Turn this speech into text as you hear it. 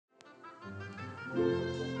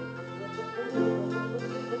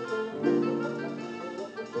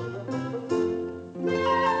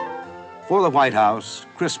For the White House,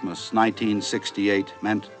 Christmas 1968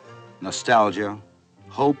 meant nostalgia,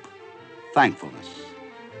 hope, thankfulness.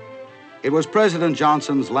 It was President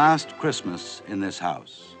Johnson's last Christmas in this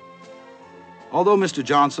house. Although Mr.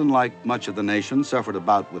 Johnson, like much of the nation, suffered a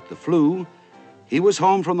bout with the flu, he was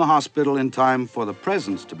home from the hospital in time for the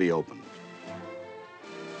presents to be opened.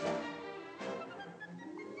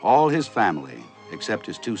 All his family, except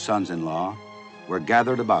his two sons-in-law, were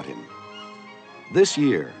gathered about him. This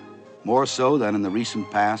year, more so than in the recent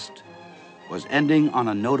past, was ending on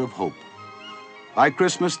a note of hope. By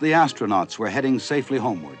Christmas, the astronauts were heading safely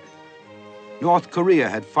homeward. North Korea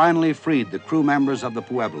had finally freed the crew members of the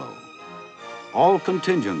Pueblo. All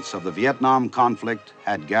contingents of the Vietnam conflict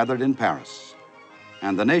had gathered in Paris,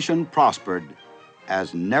 and the nation prospered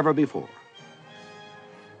as never before.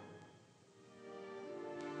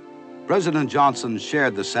 President Johnson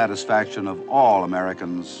shared the satisfaction of all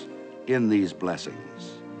Americans in these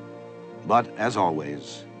blessings. But as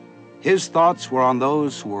always, his thoughts were on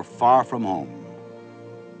those who were far from home,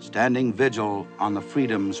 standing vigil on the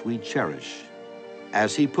freedoms we cherish,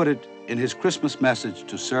 as he put it in his Christmas message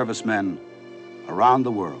to servicemen around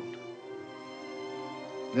the world.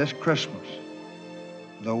 This Christmas,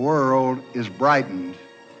 the world is brightened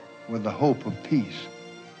with the hope of peace.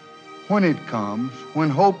 When it comes, when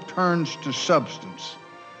hope turns to substance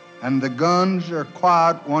and the guns are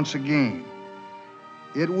quiet once again,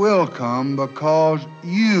 it will come because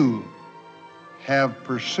you have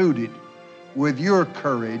pursued it with your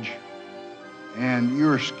courage and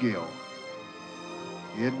your skill.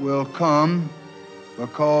 It will come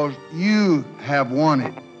because you have won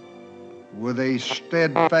it with a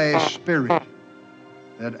steadfast spirit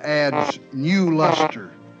that adds new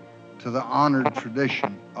luster to the honored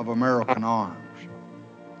tradition of American arms.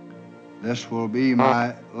 This will be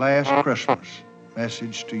my last Christmas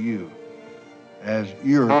message to you as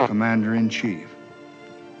your Commander-in-Chief.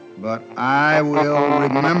 But I will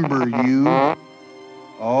remember you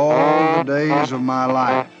all the days of my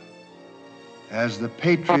life as the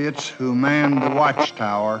patriots who manned the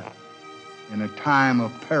watchtower in a time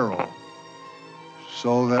of peril,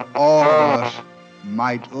 so that all of us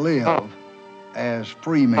might live as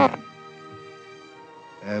free men.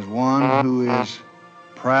 As one who is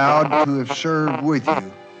proud to have served with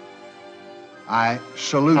you, I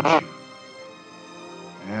salute you.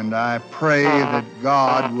 And I pray that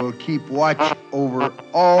God will keep watch over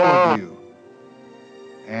all of you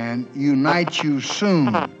and unite you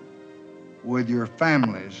soon with your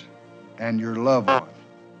families and your loved ones.